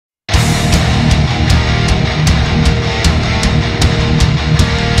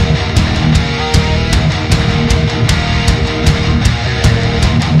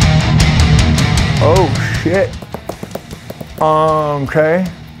shit. Okay.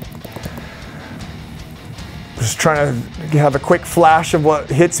 Just trying to have a quick flash of what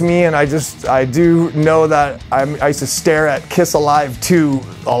hits me, and I do know that I used to stare at Kiss Alive 2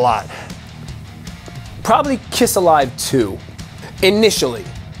 a lot. Probably Kiss Alive 2, initially.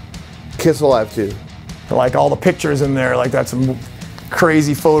 Kiss Alive 2. Like all the pictures in there, like that's some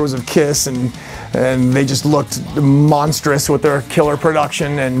crazy photos of Kiss, and they just looked monstrous with their killer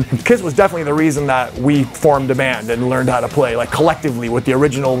production. And Kiss was definitely the reason that we formed a band and learned how to play, like collectively with the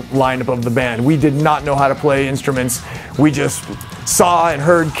original lineup of the band. We did not know how to play instruments. We just saw and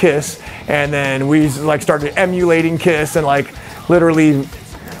heard Kiss, and then we like started emulating Kiss and like literally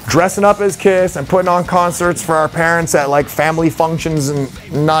dressing up as Kiss and putting on concerts for our parents at like family functions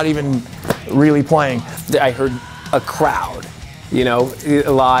and not even really playing. I heard a crowd, you know,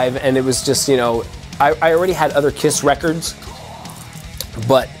 live, and it was just, you know, I already had other Kiss records,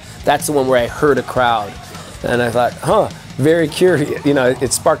 but that's the one where I heard a crowd, and I thought, huh, very curious, you know,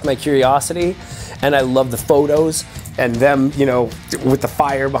 it sparked my curiosity, and I love the photos, and them, you know, with the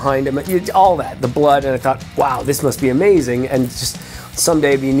fire behind them, all that, the blood, and I thought, wow, this must be amazing, and just someday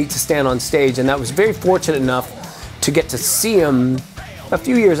it'd be neat to stand on stage, and I was very fortunate enough to get to see him a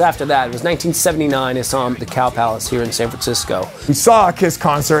few years after that. It was 1979, I saw him at the Cow Palace here in San Francisco. We saw a Kiss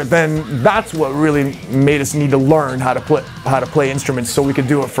concert, then that's what really made us need to learn how to play instruments so we could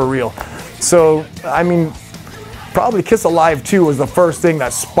do it for real. So, I mean, probably Kiss Alive 2 was the first thing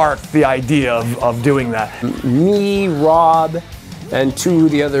that sparked the idea of doing that. Me, Rob, and two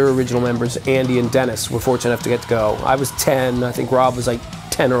of the other original members, Andy and Dennis, were fortunate enough to get to go. I was 10, I think Rob was like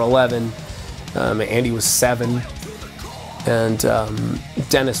 10 or 11, Andy was 7. And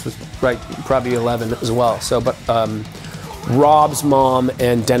Dennis was probably 11 as well. So, but Rob's mom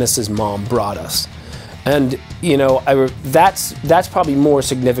and Dennis's mom brought us, and you know, that's probably more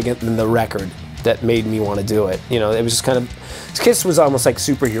significant than the record that made me want to do it. You know, it was just kind of, Kiss was almost like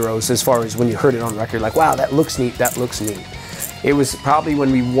superheroes as far as when you heard it on record, like, wow, that looks neat, that looks neat. It was probably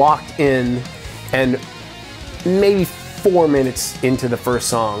when we walked in, and maybe 4 minutes into the first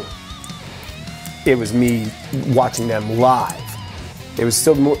song, it was me watching them live. It was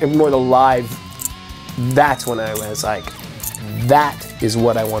still more the live. That's when I was like, that is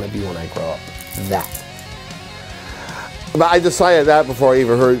what I want to be when I grow up. That. But I decided that before I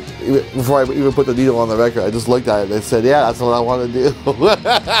even put the needle on the record. I just looked at it and said, yeah, that's what I want to do.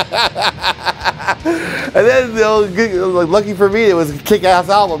 And then, you know, lucky for me, it was a kick-ass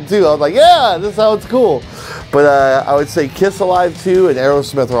album too. I was like, yeah, this sounds cool. But I would say Kiss Alive 2 and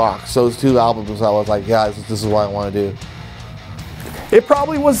Aerosmith Rocks. Those two albums, I was like, yeah, this is what I want to do. It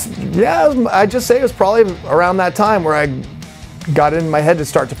probably was, yeah, I'd just say it was probably around that time where I got it in my head to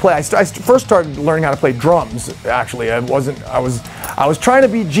start to play. I first started learning how to play drums, actually. I was trying to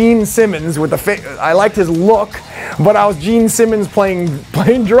be Gene Simmons with I liked his look, but I was Gene Simmons playing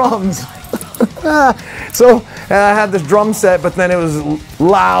drums. So I had this drum set, but then it was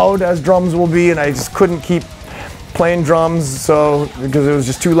loud, as drums will be, and I just couldn't keep playing drums, so because it was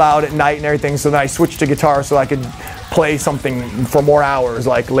just too loud at night and everything. So then I switched to guitar so I could play something for more hours,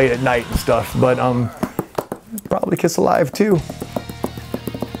 like late at night and stuff. But probably Kiss Alive 2.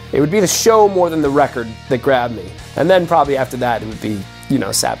 It would be the show more than the record that grabbed me, and then probably after that it would be, you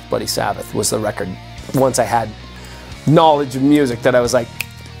know, Bloody Sabbath was the record. Once I had knowledge of music, that I was like,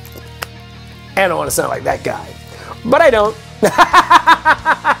 I don't want to sound like that guy, but I don't.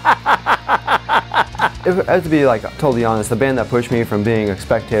 If I have to be like totally honest, the band that pushed me from being a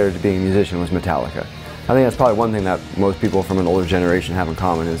spectator to being a musician was Metallica. I think that's probably one thing that most people from an older generation have in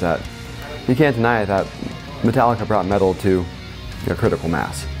common, is that you can't deny that Metallica brought metal to a critical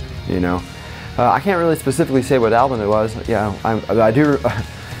mass. You know, I can't really specifically say what album it was. Yeah, I do.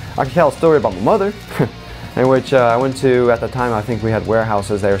 I can tell a story about my mother, in which I went to, at the time I think we had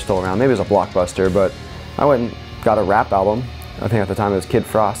warehouses, they were still around. Maybe it was a Blockbuster, but I went and got a rap album. I think at the time it was Kid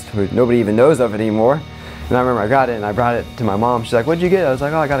Frost, who nobody even knows of anymore. And I remember I got it and I brought it to my mom. She's like, what'd you get? I was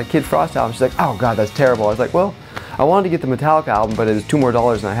like, oh, I got a Kid Frost album. She's like, oh God, that's terrible. I was like, well, I wanted to get the Metallica album, but it was $2 more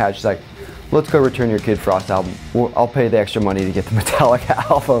than I had. She's like, let's go return your Kid Frost album. I'll pay the extra money to get the Metallica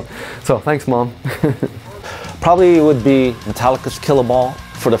album. So thanks, Mom. Probably it would be Metallica's Kill 'Em All,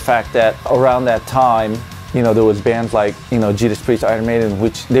 for the fact that around that time, you know, there was bands like, you know, Judas Priest, Iron Maiden,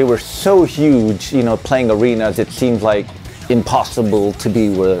 which they were so huge, you know, playing arenas, it seems like impossible to be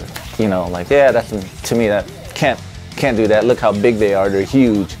with, you know, like, yeah, that's, to me, that can't do that. Look how big they are, they're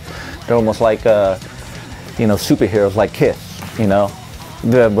huge. They're almost like, you know, superheroes like Kiss, you know.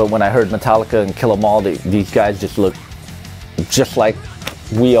 But when I heard Metallica and Kill 'Em All, these guys just look just like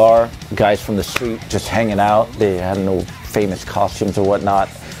we are, guys from the street, just hanging out. They had no famous costumes or whatnot.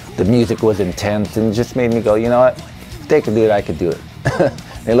 the music was intense, and it just made me go, you know what? If they could do it, I could do it.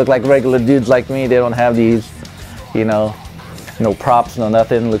 They look like regular dudes like me. They don't have these, you know, no props, no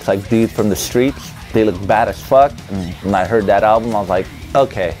nothing. Looks like dudes from the streets. They look bad as fuck. And when I heard that album, I was like,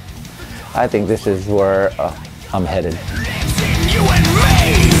 okay, I think this is where I'm headed.